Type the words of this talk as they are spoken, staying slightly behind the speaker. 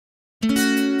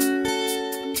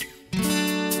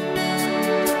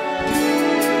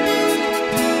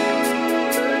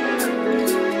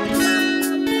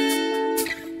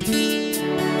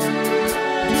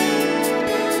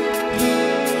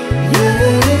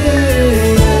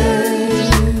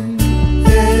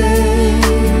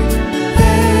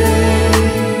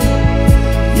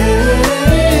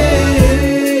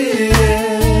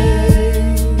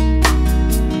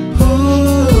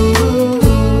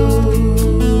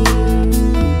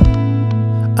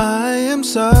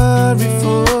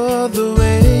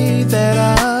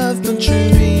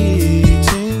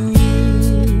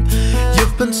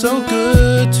so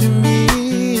good to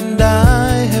me, and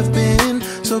I have been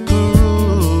so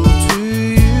cruel to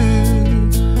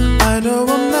you. I know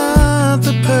I'm not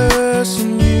the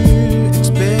person you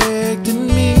expected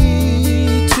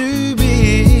me to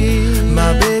be.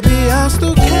 My baby, I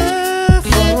still care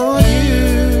for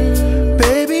you.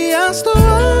 Baby, I still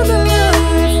wanna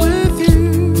live with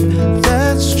you.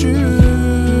 That's true.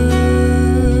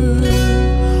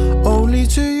 Only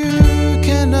to you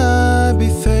can I be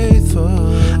faithful.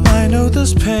 I know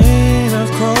this pain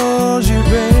I've caused you,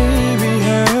 baby,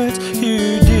 hurts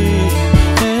you deep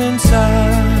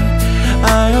inside.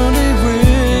 I only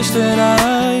wish that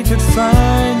I could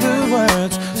find the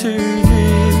words to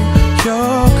heal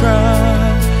your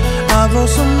cry. I've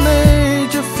also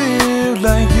made you feel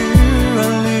like you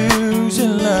are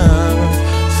losing love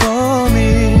for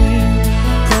me.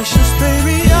 Precious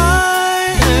baby, I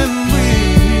am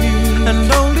weak, and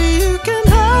only you can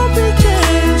help me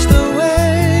change the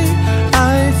way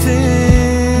I think.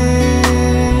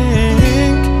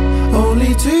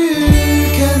 Only to you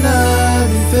can I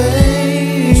be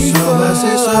faithful. So I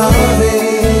say sorry.